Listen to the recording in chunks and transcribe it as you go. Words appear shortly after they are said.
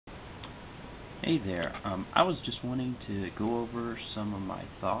Hey there. I was just wanting to go over some of my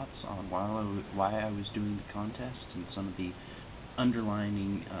thoughts on why I was doing the contest and some of the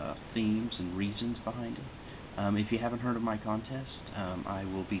underlining themes and reasons behind it. If you haven't heard of my contest, I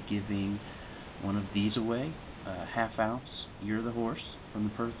will be giving one of these away, half ounce You're the Horse from the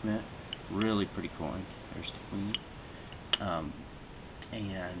Perth Mint. Really pretty coin. There's the queen. Um,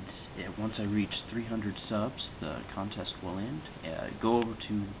 and once I reach 300 subs, the contest will end. Go over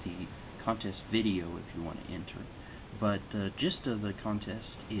to the contest video if you want to enter. But the gist of the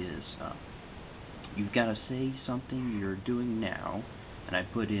contest is you've got to say something you're doing now, and I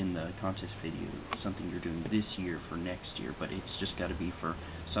put in the contest video something you're doing this year for next year, but it's just got to be for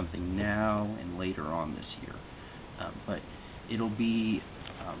something now and later on this year. But it'll be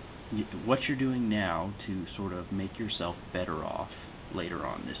what you're doing now to sort of make yourself better off later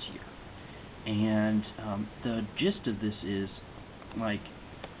on this year. And the gist of this is, like,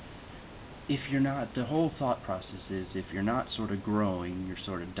 if you're not, the whole thought process is if you're not sort of growing, you're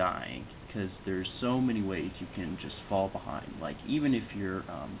sort of dying, because there's so many ways you can just fall behind. Like, even if you're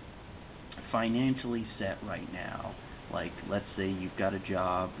financially set right now, like, let's say you've got a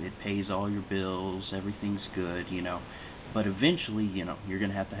job, it pays all your bills, everything's good, but eventually, you're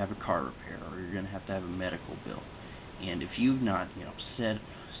going to have a car repair, or you're going to have a medical bill. And if you've not, set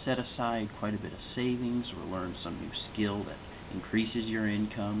aside quite a bit of savings or learned some new skill that increases your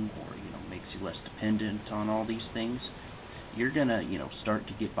income, or makes you less dependent on all these things, you're gonna start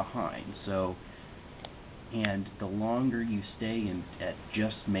to get behind. So, and the longer you stay in at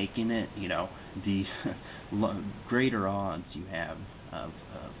just making it, the greater odds you have of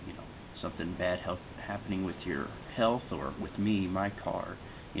something bad happening with your health, or with me, my car.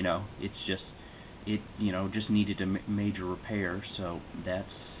 It's just just needed a major repair, so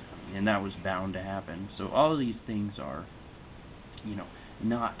that was bound to happen. So all of these things are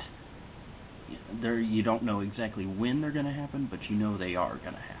not there. You don't know exactly when they're going to happen, but they are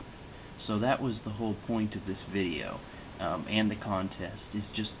going to happen. So that was the whole point of this video, and the contest is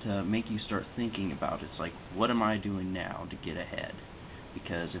just to make you start thinking about it. It's like, what am I doing now to get ahead?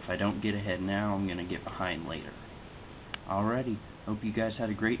 Because if I don't get ahead now, I'm going to get behind later. Alrighty, hope you guys had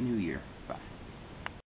a great new year.